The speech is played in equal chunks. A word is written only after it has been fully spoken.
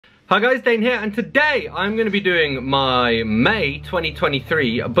Hi guys, Dane here, and today I'm going to be doing my May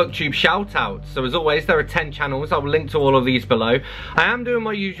 2023 BookTube shoutouts. So as always, there are 10 channels. I will link to all of these below. I am doing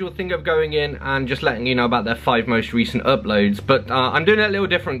my usual thing of going in and just letting you know about their 5 most recent uploads, but I'm doing it a little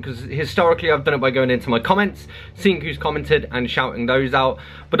different because historically I've done it by going into my comments, seeing who's commented and shouting those out.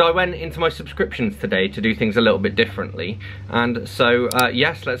 But I went into my subscriptions today to do things a little bit differently. And so,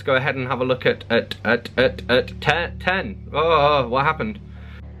 yes, let's go ahead and have a look at 10. Oh, what happened?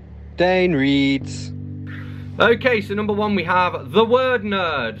 Dane reads. Okay, so number 1 we have The Word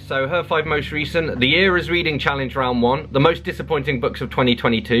Nerd. So her 5 most recent: The Year is Reading Challenge Round 1, The Most Disappointing Books of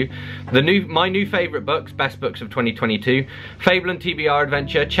 2022, My New Favourite Books, Best Books of 2022, Fable and TBR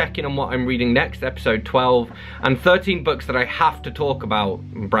Adventure, Checking on What I'm Reading Next, Episode 12, and 13 books that I have to talk about,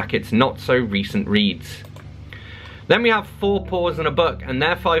 in brackets, not so recent reads. Then we have 4 Paws and a Book, and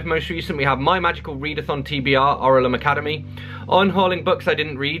their 5 most recent we have My Magical Readathon TBR, Oralum Academy, Unhauling Books I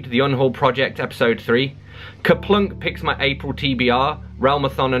Didn't Read, The Unhaul Project, Episode 3, Kaplunk picks my April TBR,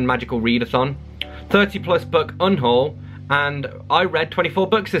 Realmathon and Magical Readathon, 30 Plus Book Unhaul, and I read 24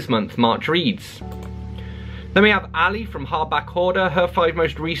 books this month, March Reads. Then we have Ali from Hardback Hoarder. Her 5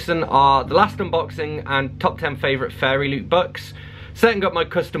 most recent are The Last Unboxing and Top 10 Favourite Fairy Loot Books, Setting Up My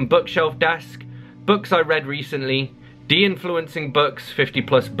Custom Bookshelf Desk, Books I Read Recently, De-Influencing Books 50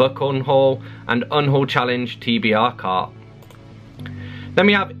 Plus Book Unhaul, and Unhaul Challenge TBR Cart. Then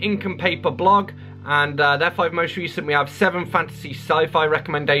we have Ink and Paper Blog, and their 5 most recent we have 7 fantasy sci-fi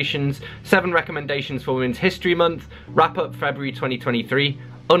recommendations, 7 recommendations for Women's History Month, Wrap Up February 2023,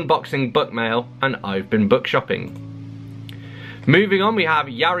 Unboxing Book Mail, and I've Been Book Shopping. Moving on, we have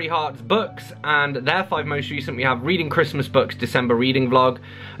Yari Hart's Books, and their 5 most recent we have Reading Christmas Books December Reading Vlog,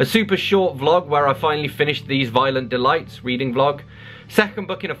 a super short vlog where I finally finished These Violent Delights Reading Vlog, second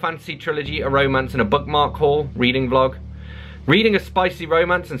book in a fantasy trilogy, a romance and a bookmark haul Reading Vlog, reading a spicy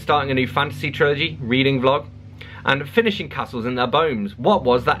romance and starting a new fantasy trilogy Reading Vlog, and finishing Castles in Their Bones, What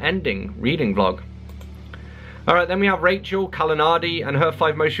Was That Ending Reading Vlog. Alright, then we have Rachel Calinardi, and her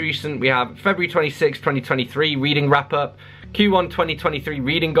 5 most recent we have February 26, 2023 Reading Wrap Up, Q1 2023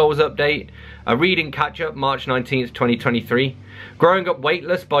 Reading Goals Update, a Reading Catch Up March 19th, 2023, Growing Up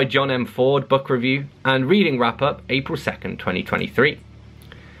Weightless by John M. Ford Book Review, and Reading Wrap Up April 2nd, 2023.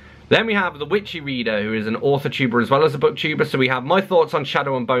 Then we have The Witchy Reader, who is an author tuber as well as a booktuber. So we have my thoughts on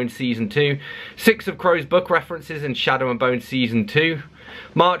Shadow and Bone Season 2, 6 of Crow's book references in Shadow and Bone Season 2,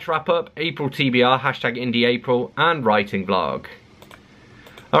 March Wrap Up, April TBR, hashtag Indie April, and Writing Vlog.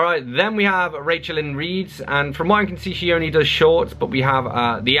 Alright, then we have Rachel Lynn Reads, and from what I can see she only does shorts, but we have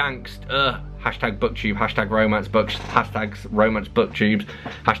The Angst, hashtag booktube, hashtag romance books, hashtags romance booktubes,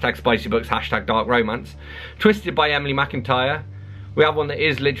 hashtag spicy books, hashtag dark romance, Twisted by Emily McIntyre. We have one that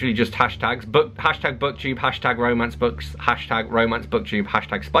is literally just hashtags, hashtag booktube, hashtag romance books, hashtag romance booktube,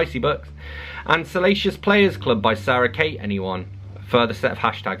 hashtag spicy books, and Salacious Players Club by Sarah Kate Anyone. A further set of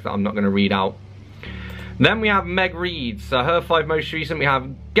hashtags that I'm not going to read out. Then we have Meg Reads. So her 5 most recent we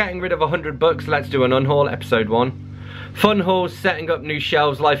have Getting Rid of 100 Books, Let's Do an Unhaul, Episode 1. Fun Hauls, Setting Up New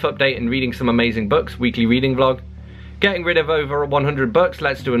Shelves, Life Update and Reading Some Amazing Books, Weekly Reading Vlog. Getting Rid of Over 100 Books,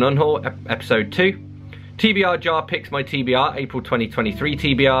 Let's Do an Unhaul, Episode 2. TBR Jar Picks My TBR, April 2023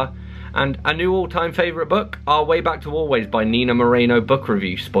 TBR. And a new all-time favourite book, Our Way Back to Always by Nina Moreno Book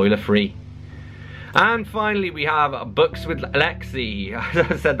Review, spoiler free. And finally we have Books with Lexi.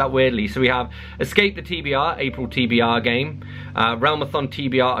 I said that weirdly. So we have Escape the TBR, April TBR game, Realmathon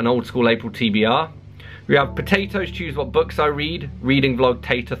TBR, an old school April TBR. We have Potatoes Choose What Books I Read, Reading Vlog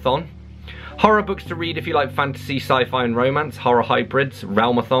Tatathon. Horror books to read if you like fantasy, sci-fi and romance, Horror Hybrids,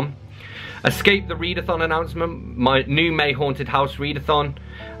 Realmathon. Escape the Readathon announcement, my new May Haunted House Readathon,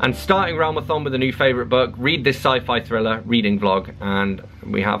 and starting Realmathon with a new favourite book, Read This Sci-Fi Thriller, Reading Vlog, and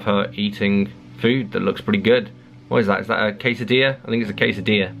we have her eating food that looks pretty good. What is that? Is that a quesadilla? I think it's a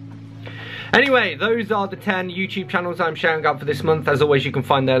quesadilla. Anyway, those are the 10 YouTube channels I'm shouting out for this month. As always, you can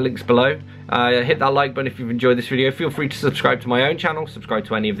find their links below. Hit that like button if you've enjoyed this video. Feel free to subscribe to my own channel, subscribe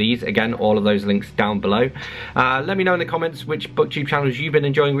to any of these. Again, all of those links down below. Let me know in the comments which BookTube channels you've been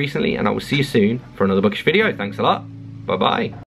enjoying recently, and I will see you soon for another bookish video. Thanks a lot. Bye-bye.